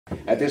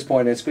At this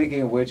point, and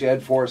speaking of which,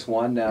 Ed Force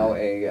One now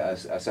a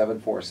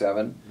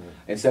 747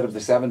 instead of the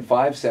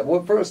 757.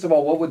 Well, first of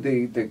all, what would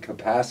the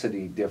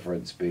capacity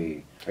difference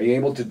be? Are you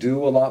able to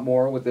do a lot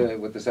more with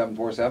the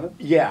 747?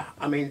 Yeah,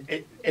 I mean,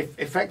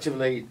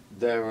 effectively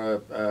there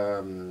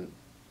are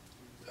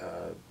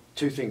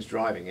two things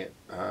driving it.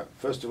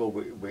 First of all,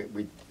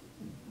 we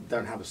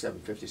don't have a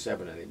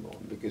 757 anymore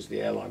because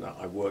the airline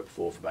I worked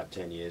for about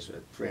 10 years,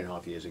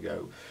 3.5 years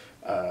ago,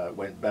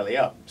 went belly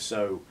up.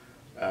 So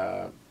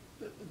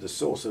the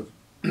source of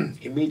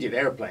immediate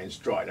airplanes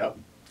dried up,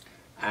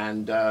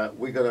 and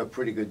we got a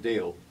pretty good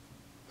deal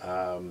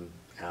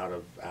out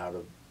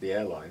of the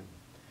airline.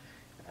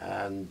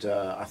 And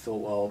I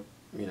thought, well,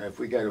 you know, if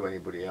we go to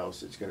anybody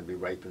else, it's going to be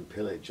rape and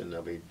pillage, and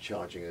they'll be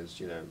charging us,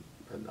 you know,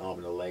 an arm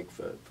and a leg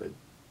for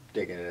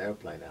digging an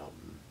airplane out.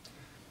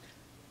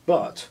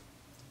 But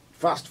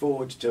fast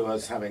forward to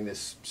us having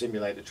this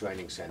simulator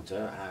training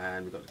centre,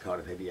 and we've got the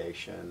Cardiff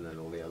Aviation and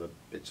all the other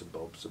bits and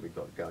bobs that we've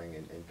got going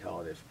in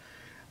Cardiff.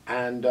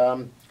 And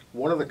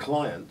one of the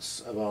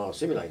clients of our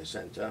simulator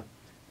centre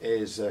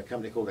is a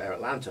company called Air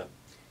Atlanta,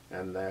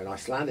 and they're an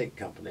Icelandic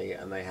company,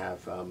 and they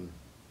have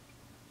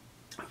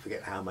I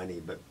forget how many,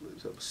 but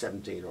sort of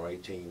 17 or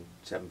 18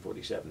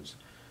 747s.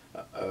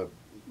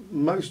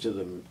 Most of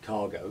them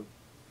cargo,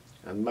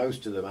 and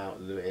most of them out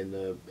in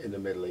the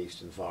Middle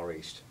East and Far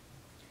East,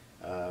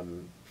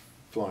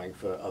 flying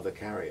for other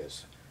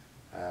carriers.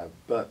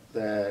 But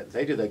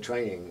they do their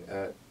training,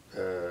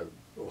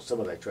 or some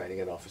of their training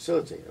at our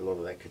facility. A lot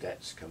of their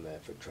cadets come there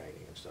for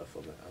training and stuff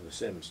on the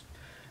sims.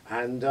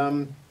 And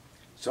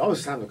so I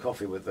was having a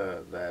coffee with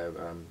their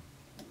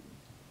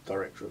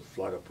director of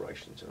flight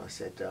operations, and I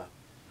said,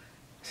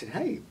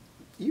 hey,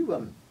 you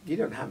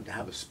don't happen to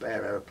have a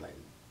spare aeroplane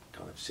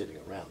kind of sitting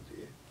around,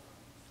 do you?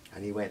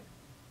 And he went,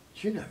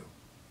 you know,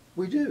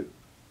 we do.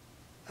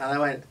 And I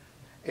went,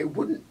 it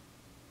wouldn't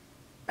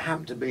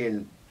happen to be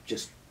in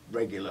just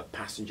regular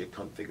passenger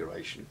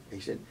configuration. He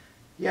said,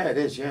 yeah, it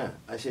is, yeah.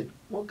 I said,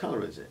 what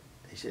colour is it?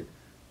 He said,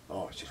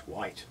 oh, it's just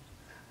white.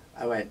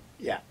 I went,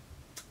 yeah.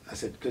 I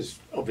said, because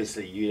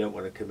obviously you don't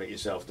want to commit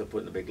yourself to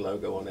putting a big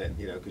logo on it,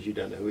 you know, because you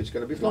don't know who it's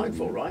going to be flying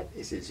for, right?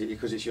 He said,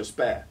 because it's your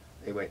spare.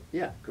 He went,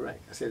 yeah,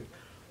 correct. I said,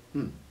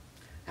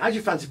 how'd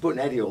you fancy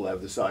putting Eddie all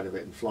over the side of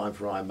it and flying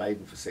for Iron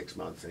Maiden for 6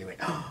 months? And he went,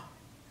 oh,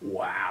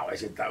 wow. I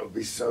said, that would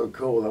be so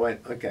cool. I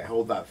went, okay,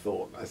 hold that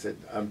thought. I said,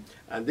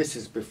 and this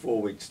is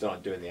before we'd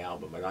start doing the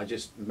album, and I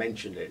just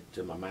mentioned it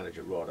to my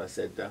manager, Rod. I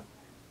said, do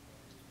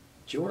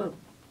you want to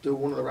do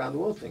one of the round the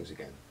world things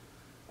again?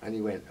 And he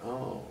went,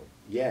 oh,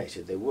 yeah. He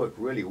said, they work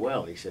really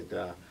well. He said,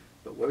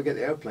 but where do we get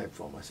the airplane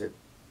from? I said,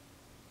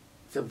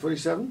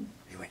 747?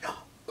 He went,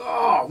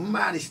 oh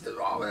man, he said,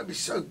 oh, that'd be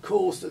so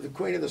cool, so the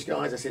Queen of the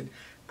Skies. I said,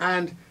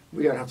 and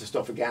we don't have to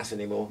stop for gas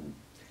anymore,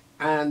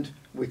 and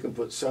we can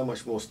put so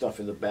much more stuff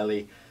in the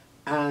belly,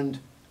 and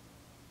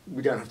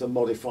we don't have to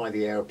modify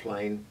the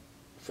airplane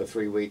for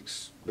 3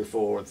 weeks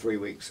before and 3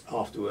 weeks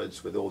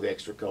afterwards with all the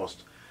extra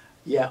cost.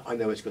 Yeah, I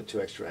know it's got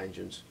 2 extra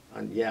engines,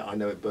 and yeah, I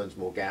know it burns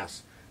more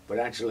gas, but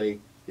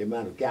actually the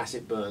amount of gas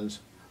it burns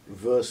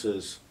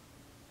versus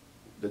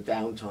the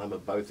downtime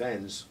at both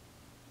ends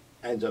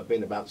ends up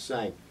being about the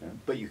same. Yeah.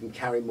 But you can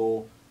carry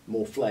more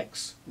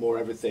flex, more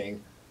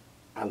everything,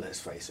 and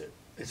let's face it,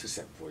 it's a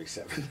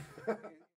 747.